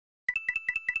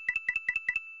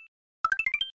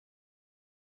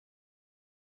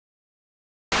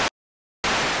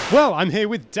Well, I'm here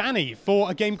with Danny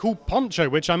for a game called Poncho,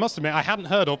 which I must admit I hadn't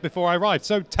heard of before I arrived.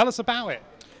 So tell us about it.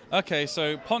 Okay,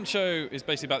 so Poncho is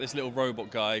basically about this little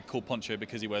robot guy called Poncho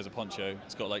because he wears a poncho.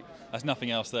 It's got like, there's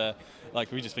nothing else there.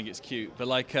 Like, we just think it's cute. But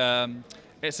like,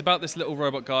 it's about this little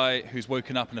robot guy who's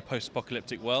woken up in a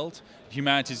post-apocalyptic world.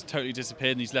 Humanity's totally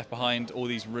disappeared and he's left behind all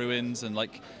these ruins and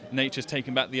like nature's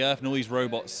taken back the earth and all these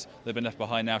robots that have been left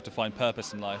behind now to find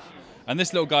purpose in life. And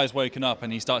this little guy's woken up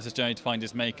and he starts his journey to find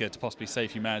his maker to possibly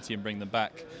save humanity and bring them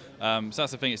back. So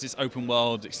that's the thing, it's this open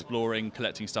world, exploring,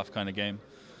 collecting stuff kind of game.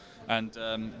 And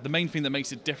the main thing that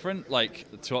makes it different, like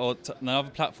to other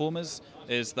platformers,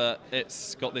 is that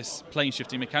it's got this plane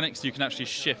shifting mechanics. So you can actually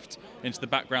shift into the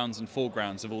backgrounds and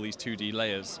foregrounds of all these 2D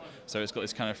layers. So it's got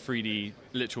this kind of 3D,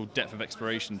 literal depth of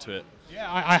exploration to it.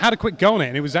 Yeah, I had a quick go on it,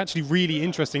 and it was actually really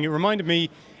interesting. It reminded me,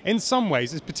 in some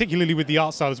ways, particularly with the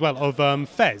art style as well, of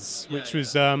Fez, which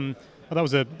was well, that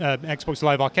was a Xbox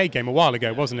Live Arcade game a while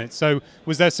ago, wasn't it? So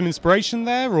was there some inspiration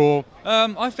there, or?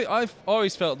 I think I've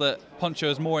always felt that Poncho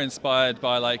is more inspired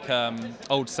by like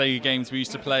old Sega games we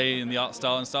used to play in the art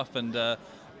style and stuff. And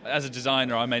as a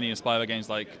designer, I'm mainly inspired by games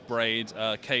like Braid,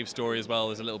 Cave Story as well.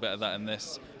 There's a little bit of that in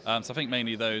this. So I think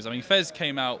mainly those. I mean, Fez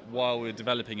came out while we were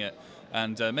developing it,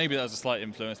 and maybe that was a slight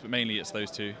influence, but mainly it's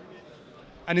those two.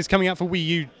 And it's coming out for Wii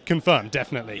U, confirmed,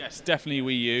 definitely. Yes, definitely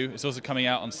Wii U. It's also coming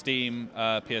out on Steam,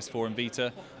 PS4 and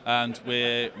Vita, and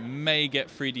we may get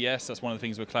 3DS. That's one of the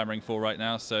things we're clamoring for right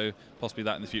now, so possibly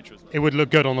that in the future as well. It would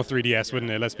look good on the 3DS,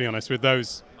 wouldn't it? Let's be honest, with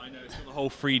those. I know, it's got the whole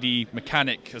 3D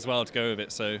mechanic as well to go with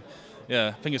it, so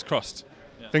yeah, fingers crossed.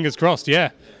 Yeah. Fingers crossed,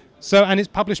 yeah. So, and it's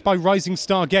published by Rising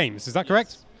Star Games, is that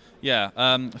correct? Yeah,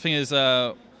 the thing is,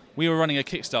 we were running a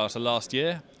Kickstarter last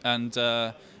year, and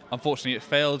unfortunately, it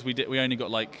failed. We only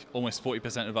got like almost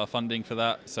 40% of our funding for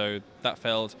that, so that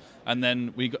failed. And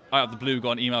then we got, out of the blue,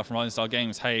 got an email from Rising Star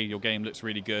Games, hey, your game looks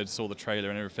really good, saw the trailer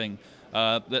and everything.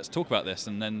 Let's talk about this.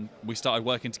 And then we started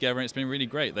working together, and it's been really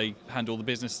great. They handle the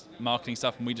business marketing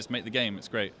stuff, and we just make the game. It's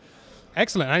great.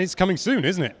 Excellent, and it's coming soon,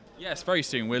 isn't it? Yes, very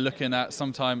soon. We're looking at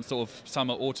sometime sort of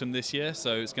summer, autumn this year,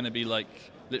 so it's going to be like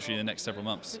literally the next several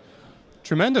months.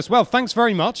 Tremendous. Well, thanks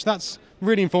very much. That's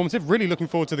really informative. Really looking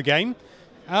forward to the game.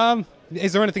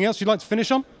 Is there anything else you'd like to finish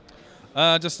on? If you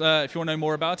want to know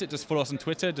more about it, just follow us on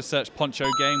Twitter. Just search Poncho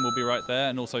Game. We'll be right there,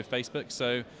 and also Facebook.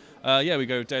 So, yeah, we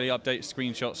go daily updates,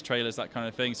 screenshots, trailers, that kind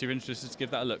of thing. So if you're interested, just give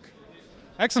that a look.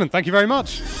 Excellent. Thank you very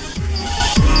much.